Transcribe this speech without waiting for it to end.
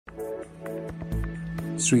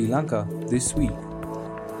Sri Lanka this week.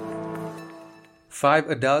 5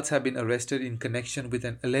 adults have been arrested in connection with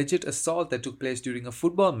an alleged assault that took place during a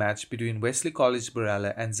football match between Wesley College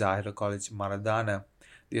Berala and Zahira College Maradana.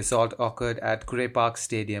 The assault occurred at Kure Park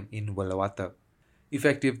Stadium in Wellawata.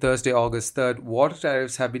 Effective Thursday, August 3rd, water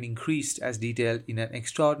tariffs have been increased as detailed in an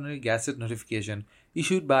extraordinary Gazette notification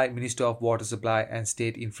issued by Minister of Water Supply and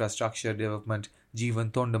State Infrastructure Development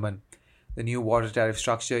Jeevan Thondaman. The new water tariff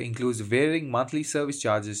structure includes varying monthly service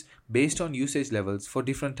charges based on usage levels for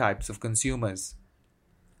different types of consumers.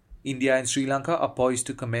 India and Sri Lanka are poised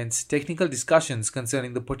to commence technical discussions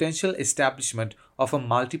concerning the potential establishment of a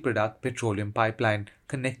multi-product petroleum pipeline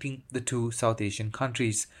connecting the two South Asian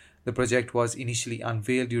countries. The project was initially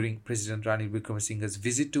unveiled during President Ranil Wickremesinghe's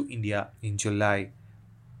visit to India in July.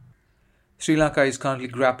 Sri Lanka is currently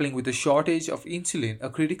grappling with a shortage of insulin, a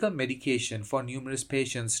critical medication for numerous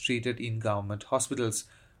patients treated in government hospitals.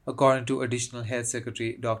 According to Additional Health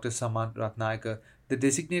Secretary Dr. Saman Ratnayaka, the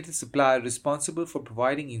designated supplier responsible for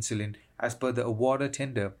providing insulin as per the awarded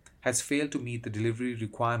tender has failed to meet the delivery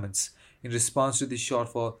requirements. In response to this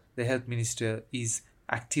shortfall, the Health Minister is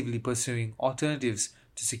actively pursuing alternatives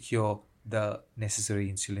to secure the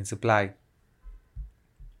necessary insulin supply.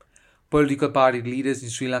 Political party leaders in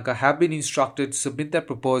Sri Lanka have been instructed to submit their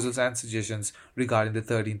proposals and suggestions regarding the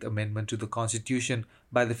 13th Amendment to the Constitution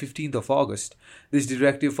by the 15th of August. This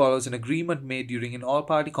directive follows an agreement made during an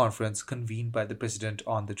all-party conference convened by the President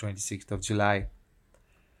on the 26th of July.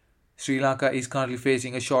 Sri Lanka is currently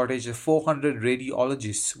facing a shortage of 400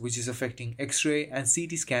 radiologists, which is affecting X-ray and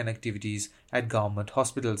CT scan activities at government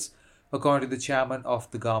hospitals. According to the chairman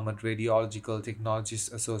of the Government Radiological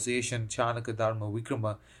Technologists Association, Chanaka Dharma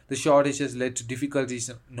Vikrama, the shortage has led to difficulties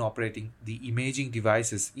in operating the imaging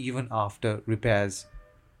devices even after repairs.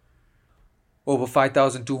 Over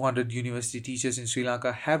 5,200 university teachers in Sri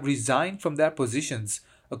Lanka have resigned from their positions,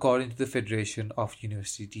 according to the Federation of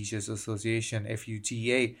University Teachers Association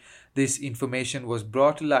 (FUTA). This information was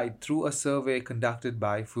brought to light through a survey conducted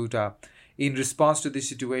by FUTA. In response to this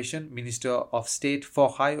situation, Minister of State for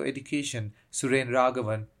Higher Education Suren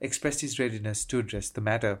Raghavan expressed his readiness to address the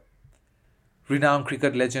matter. Renowned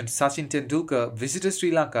cricket legend Sachin Tendulkar visited Sri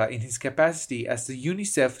Lanka in his capacity as the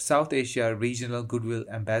UNICEF South Asia Regional Goodwill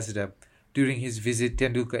Ambassador. During his visit,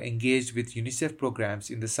 Tendulkar engaged with UNICEF programs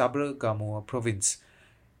in the Sabaragamuwa province.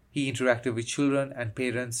 He interacted with children and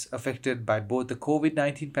parents affected by both the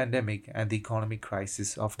COVID-19 pandemic and the economic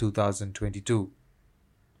crisis of 2022.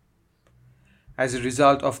 As a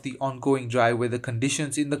result of the ongoing dry weather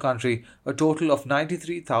conditions in the country, a total of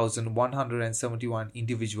 93,171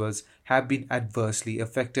 individuals have been adversely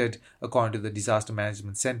affected, according to the Disaster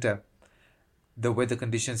Management Centre. The weather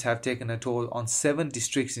conditions have taken a toll on 7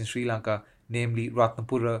 districts in Sri Lanka, namely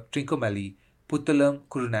Ratnapura, Trincomalee, Puttalam,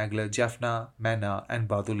 Kurunegala, Jaffna, Mannar and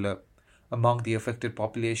Badulla. Among the affected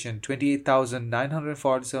population,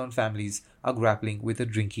 28,947 families are grappling with a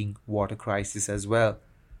drinking water crisis as well.